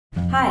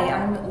Hi,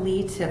 I'm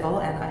Lee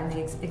Tivell, and I'm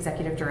the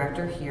Executive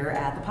Director here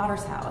at the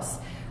Potter's House.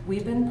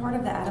 We've been part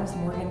of the Adams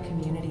Morgan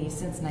community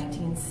since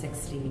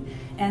 1960,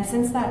 and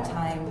since that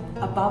time,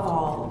 above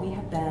all, we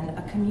have been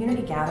a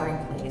community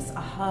gathering place, a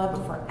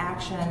hub for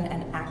action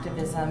and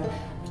activism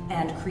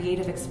and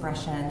creative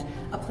expression,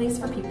 a place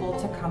for people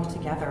to come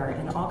together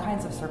in all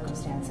kinds of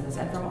circumstances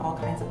and from all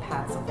kinds of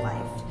paths of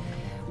life.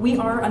 We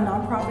are a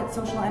nonprofit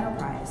social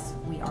enterprise.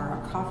 We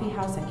are a coffee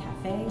house and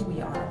cafe, we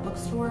are a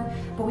bookstore,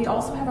 but we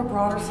also have a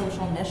broader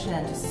social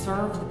mission to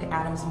serve the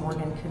Adams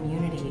Morgan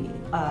community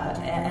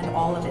and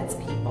all of its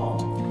people.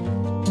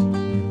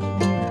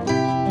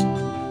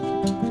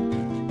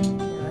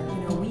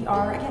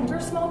 We're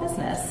a small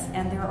business,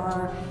 and there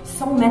are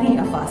so many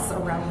of us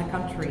around the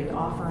country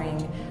offering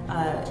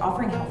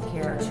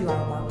healthcare to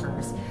our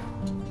workers.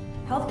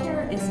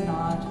 Healthcare is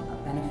not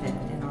a benefit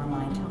in our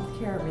mind.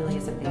 Healthcare really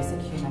is a basic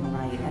human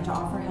right, and to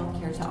offer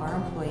healthcare to our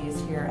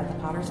employees here at the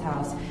Potter's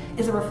House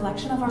is a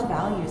reflection of our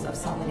values of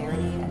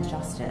solidarity and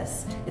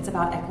justice. It's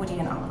about equity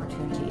and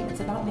opportunity. It's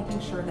about making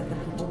sure that the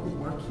people who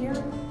work here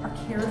are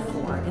cared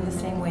for in the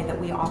same way that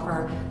we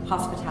offer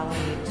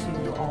hospitality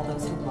to all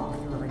those who walk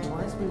through our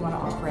doors. We want to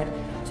offer it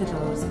to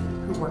those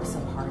who work so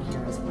hard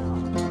here as well.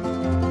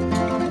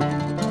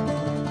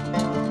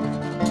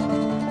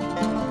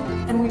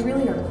 And we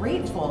really are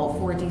grateful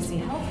for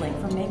DC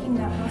HealthLink for making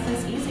that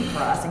process easy for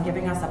us and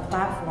giving us a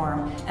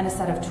platform and a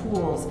set of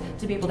tools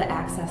to be able to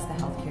access the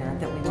healthcare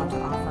that we want to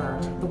offer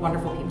the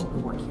wonderful people who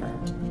work here.